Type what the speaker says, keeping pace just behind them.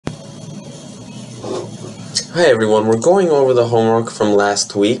Hi everyone, we're going over the homework from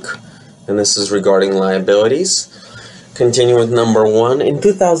last week, and this is regarding liabilities. Continue with number 1. In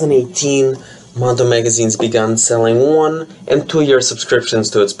 2018, Mondo Magazines began selling 1- and 2-year subscriptions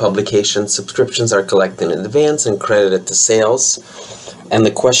to its publications. Subscriptions are collected in advance and credited to sales. And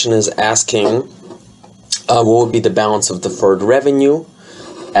the question is asking, what would be the balance of deferred revenue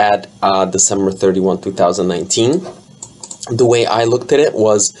at December 31, 2019? The way I looked at it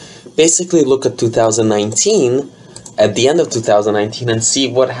was basically look at 2019, at the end of 2019, and see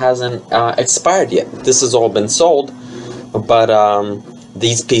what hasn't expired yet. This has all been sold, but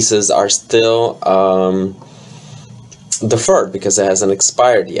these pieces are still deferred because it hasn't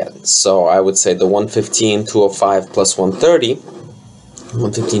expired yet. So I would say the 115, 205 plus 130,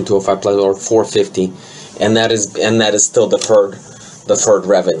 115, 205 plus or 450, and that is still deferred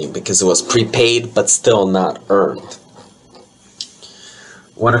revenue because it was prepaid but still not earned.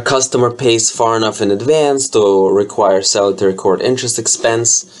 When a customer pays far enough in advance to require seller to record interest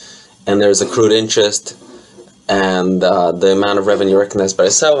expense, and there's accrued interest, and the amount of revenue recognized by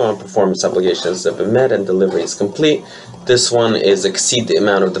the seller on performance obligations have been met and delivery is complete, this one is exceed the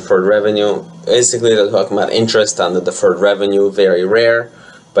amount of deferred revenue. Basically, they're talking about interest on the deferred revenue, very rare,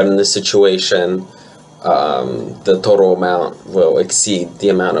 but in this situation, the total amount will exceed the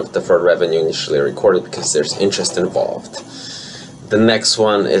amount of deferred revenue initially recorded because there's interest involved. The next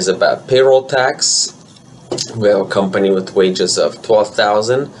one is about payroll tax. We have a company with wages of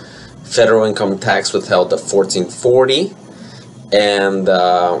 $12,000, federal income tax withheld of $1,440, and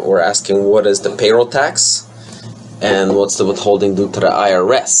we're asking what is the payroll tax and what's the withholding due to the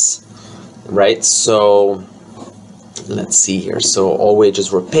IRS, right? So let's see here. So all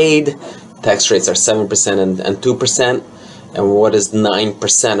wages were paid. Tax rates are 7% and 2%. And what is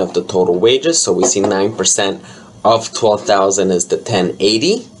 9% of the total wages? So we see 9% of 12,000 is the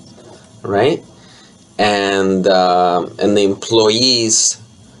 1080, right? And the employees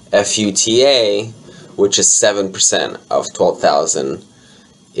FUTA, which is 7% of 12,000,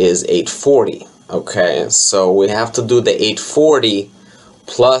 is 840. Okay, so we have to do the 840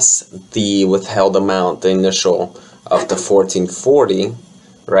 plus the withheld amount, the initial of the 1440,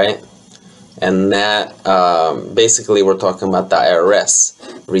 right? And that basically we're talking about the IRS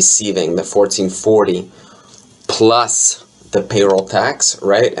receiving the 1440 plus the payroll tax,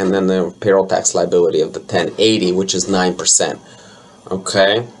 right? And then the payroll tax liability of the 1080, which is 9%.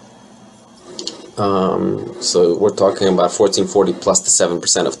 Okay. So we're talking about 1440 plus the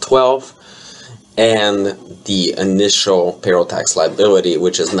 7% of 12, and the initial payroll tax liability,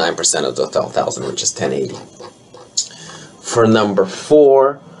 which is 9% of the 12,000, which is 1080. For number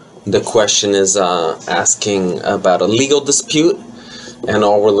 4, the question is asking about a legal dispute. And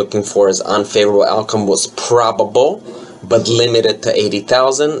all we're looking for is unfavorable outcome was probable, but limited to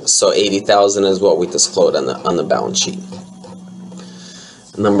 80,000. So 80,000 is what we disclosed on the balance sheet.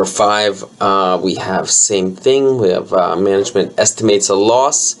 Number 5, we have same thing. We have management estimates a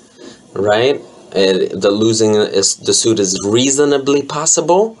loss, right? The suit is reasonably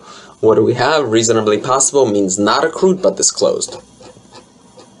possible. What do we have? Reasonably possible means not accrued but disclosed.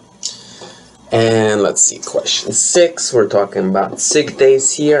 And let's see, question 6, we're talking about sick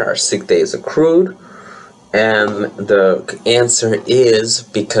days here. Are sick days accrued? And the answer is,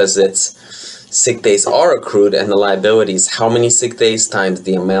 because it's sick days are accrued and the liability is how many sick days times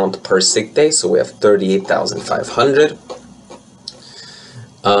the amount per sick day. So we have 38,500.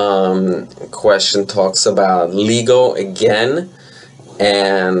 Question talks about legal again.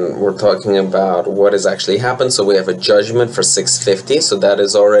 And we're talking about what has actually happened. So we have a judgment for 650. So that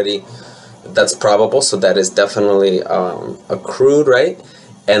is already... that's probable, so that is definitely accrued, right?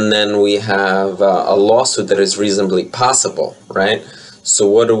 And then we have a lawsuit that is reasonably possible, right? So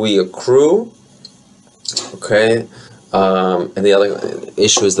what do we accrue? Okay, and the other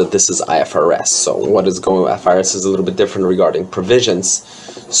issue is that this is IFRS. So what is going on? IFRS is a little bit different regarding provisions.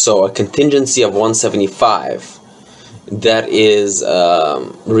 So a contingency of 175, that is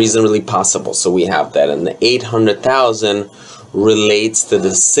reasonably possible. So we have that, and the 800,000 relates to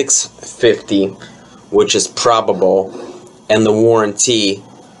the 650, which is probable, and the warranty,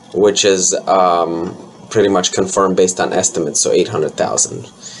 which is pretty much confirmed based on estimates, so 800,000.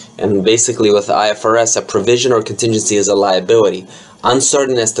 And basically with IFRS, a provision or contingency is a liability,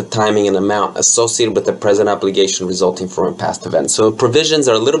 uncertain as to timing and amount associated with the present obligation resulting from a past event. So provisions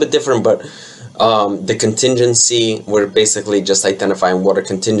are a little bit different, but the contingency, we're basically just identifying what are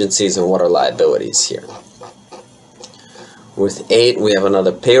contingencies and what are liabilities here. With 8, we have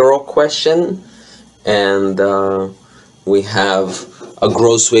another payroll question, and we have a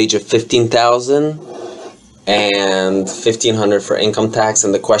gross wage of 15,000 and 1,500 for income tax.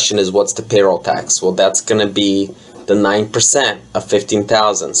 And the question is, what's the payroll tax? Well, that's going to be the 9% of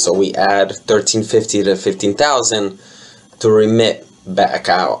 15,000. So we add 1,350 to 15,000 to remit back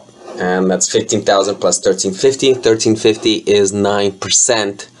out. And that's 15,000 plus 1,350. 1,350 is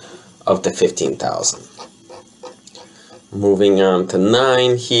 9% of the 15,000. Moving on to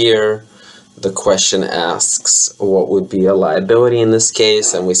 9 here. The question asks what would be a liability in this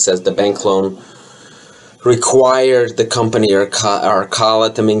case, and we says the bank loan required the company or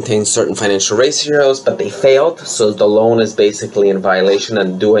Arcala to maintain certain financial ratios, but they failed, so the loan is basically in violation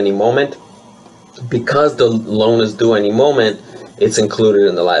and due any moment. Because the loan is due any moment, it's included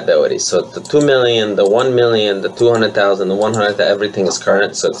in the liability. So the 2 million, the 1 million, the 200,000, the 100,000, everything is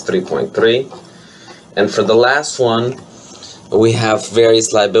current, so it's 3.3. And for the last one, we have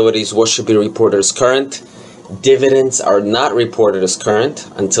various liabilities. What should be reported as current? Dividends are not reported as current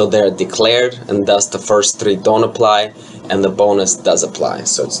until they're declared, and thus the first 3 don't apply, and the bonus does apply.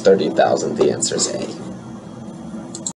 So it's 30,000. The answer is A.